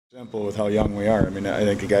Simple with how young we are. I mean, I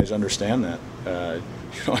think the guys understand that.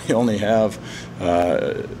 You only have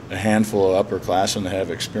a handful of upperclassmen that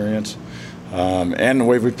have experience, and the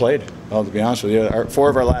way we played. Well, to be honest with you, 4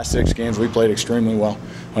 of our last 6 games we played extremely well.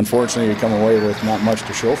 Unfortunately, you come away with not much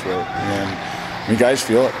to show for it, and the guys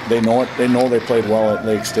feel it. They know it. They know they played well at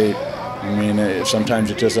Lake State. I mean,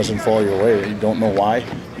 sometimes it just doesn't fall your way. You don't know why.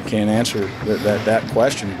 You can't answer that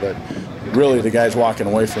question, but really, the guys walking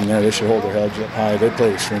away from there, they should hold their heads up high. They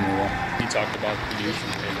played extremely well. You talked about the youth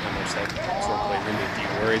and how much that sort of plays into. Do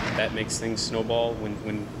you worry that makes things snowball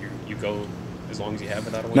when you go as long as you have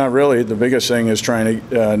without a win? Not really. The biggest thing is trying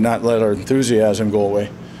to not let our enthusiasm go away.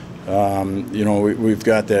 You know, we've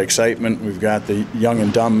got the excitement, we've got the young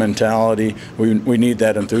and dumb mentality. We need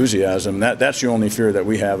that enthusiasm. That's the only fear that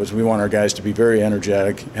we have, is we want our guys to be very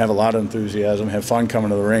energetic, have a lot of enthusiasm, have fun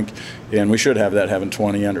coming to the rink, and we should have that having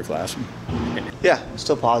 20 underclassmen. Yeah,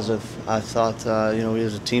 still positive. I thought, you know, we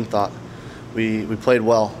as a team thought we played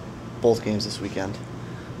well both games this weekend.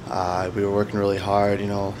 We were working really hard. You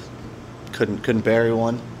know, couldn't bury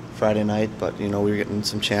one Friday night, but you know we were getting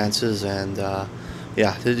some chances and.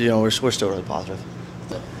 Yeah, you know, we're still really positive.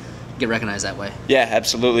 Get recognized that way. Yeah,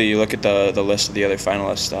 absolutely. You look at the list of the other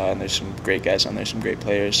finalists, and there's some great guys on there, some great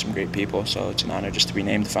players, some great people. So it's an honor just to be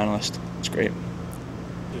named the finalist. It's great.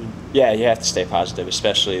 Yeah, you have to stay positive,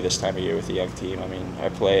 especially this time of year with a young team. I mean, our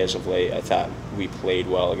play as of late, I thought we played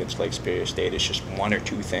well against Lake Superior State. It's just 1 or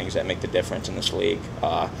 2 things that make the difference in this league,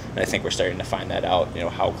 and I think we're starting to find that out. You know,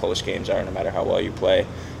 how close games are, no matter how well you play.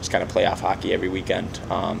 It's kind of playoff hockey every weekend.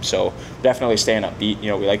 So definitely staying upbeat.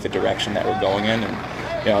 You know, we like the direction that we're going in,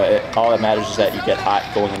 and you know, all that matters is that you get hot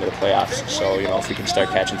going into the playoffs. So you know, if we can start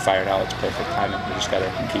catching fire now, it's perfect timing. We just got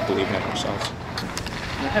to keep believing in ourselves.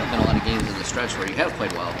 There haven't been a lot of games in the stretch where you have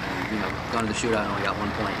played well. And, you know, gone to the shootout and only got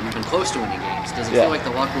 1 point. You've been close to winning games. Does it feel like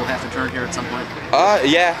the luck will have to turn here at some point?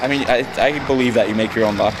 Yeah. I mean, I believe that you make your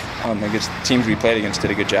own luck. Because teams we played against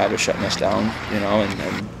did a good job of shutting us down, you know,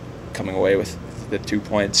 and coming away with the 2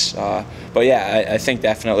 points. But yeah, I think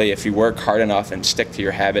definitely if you work hard enough and stick to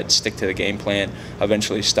your habits, stick to the game plan,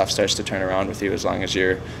 eventually stuff starts to turn around with you, as long as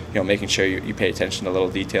you're, you know, making sure you pay attention to little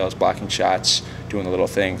details, blocking shots, doing the little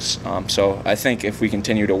things. So I think if we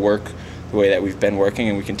continue to work the way that we've been working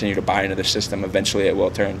and we continue to buy into the system, eventually it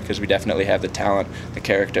will turn, because we definitely have the talent, the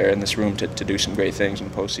character in this room to do some great things in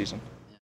the postseason.